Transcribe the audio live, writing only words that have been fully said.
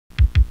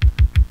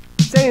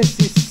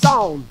fancy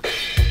sound.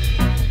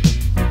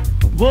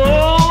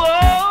 Whoa,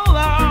 whoa,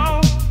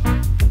 whoa.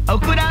 How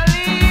could I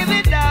live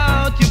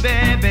without you,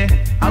 baby?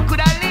 How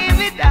could I live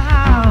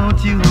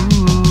without you?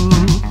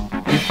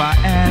 If I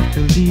have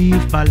to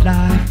live my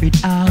life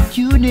without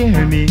you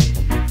near me,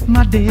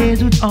 my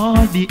days would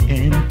all be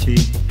empty,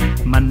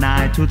 my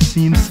night would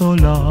seem so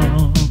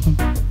long.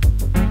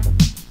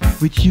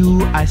 With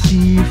you I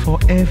see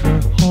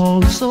forever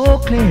all so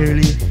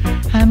clearly.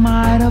 I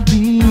might have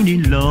been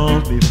in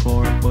love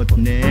before, but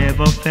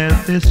never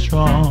felt this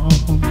strong.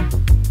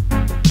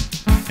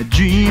 The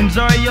dreams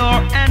are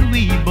yours and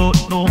we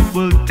both know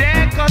will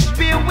take us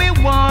where we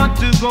want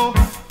to go.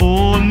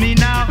 Hold me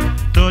now,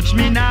 touch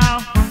me now,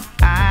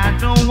 I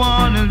don't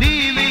wanna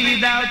leave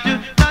without you.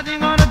 Nothing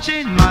gonna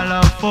change my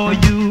love for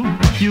you.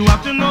 You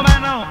have to know by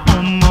now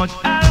how much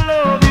I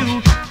love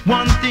you.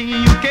 One thing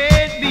you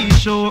can't be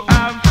sure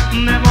of,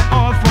 never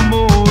offer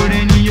more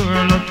than your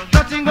love.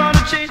 Nothing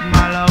gonna change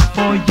my love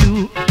for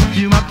you.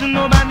 You have to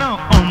know by now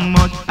how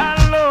much I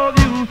love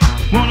you.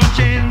 Wanna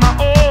change my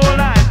whole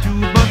life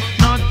too, but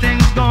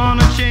nothing's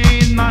gonna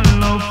change my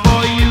love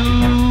for you.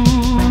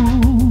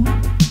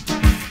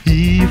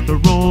 If the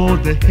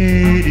road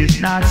ahead is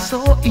not so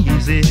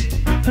easy,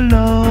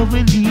 love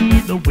will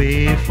lead the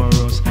way for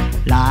us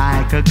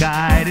like a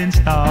guiding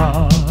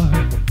star.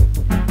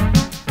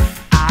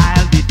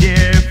 I'll be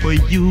there for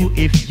you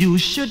if you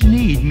should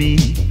need me.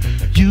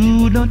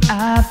 You don't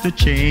have to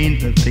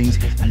change the things.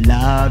 I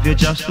love you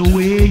just the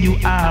way you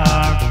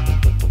are.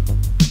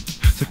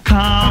 So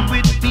come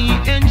with me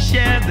and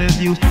share the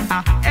views.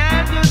 I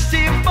have you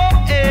see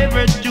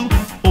forever too.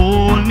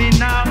 Hold me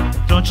now,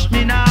 touch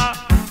me now,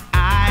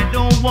 I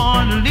don't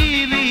wanna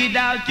leave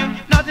without you.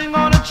 Nothing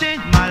gonna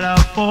change my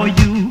love for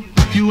you.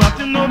 You have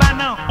to know by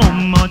now how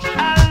much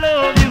I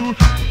love you.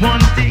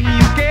 One thing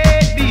you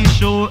can't be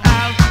sure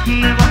I'll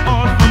never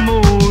offer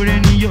more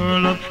than your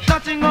love.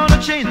 Nothing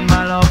gonna change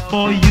my love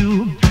for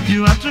you.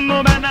 You have to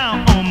know by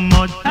now how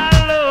much I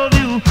love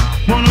you.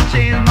 Wanna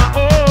change my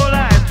whole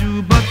life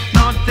too, but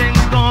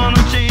nothing's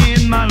gonna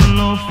change my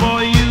love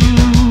for you.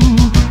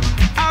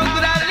 How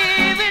could I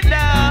live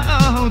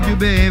without you,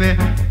 baby?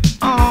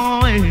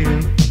 Oh,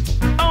 yeah.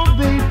 Oh,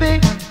 baby.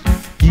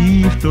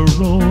 If the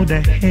road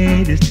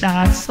ahead is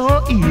not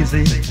so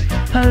easy,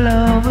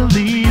 love will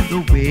lead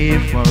the way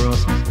for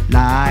us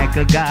like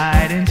a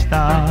guiding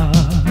star.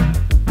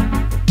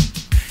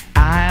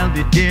 I'll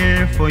be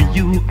there for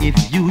you if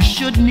you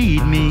should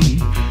need me.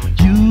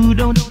 You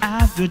don't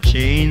have to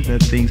change the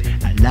things.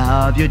 I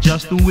love you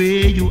just the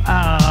way you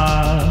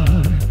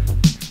are.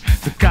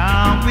 So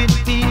come with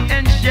me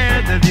and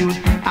share the views.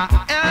 I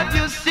help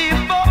you see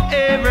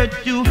forever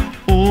too.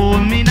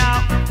 Hold me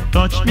now,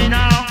 touch me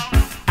now,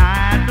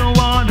 I don't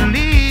wanna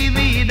leave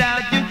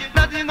without you.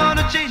 Nothing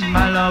gonna change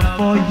my love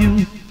for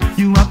you.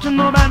 You have to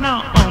know by now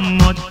how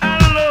much I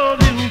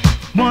love you.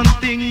 One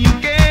thing you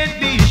can't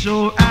be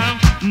sure I'll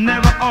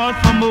never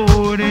offer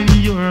more than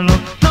your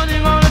love.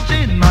 Nothing gonna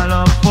change my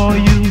love for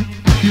you.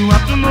 You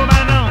have to know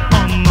by now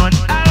how much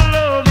I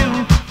love you.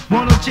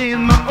 Wanna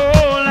change my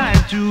whole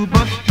life too,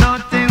 but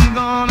nothing's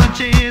gonna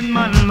change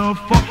my love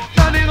for.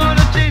 Nothing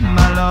gonna change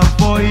my love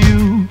for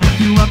you.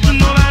 You have to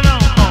know by now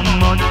how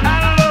much I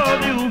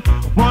love you.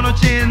 Wanna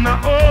change my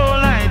whole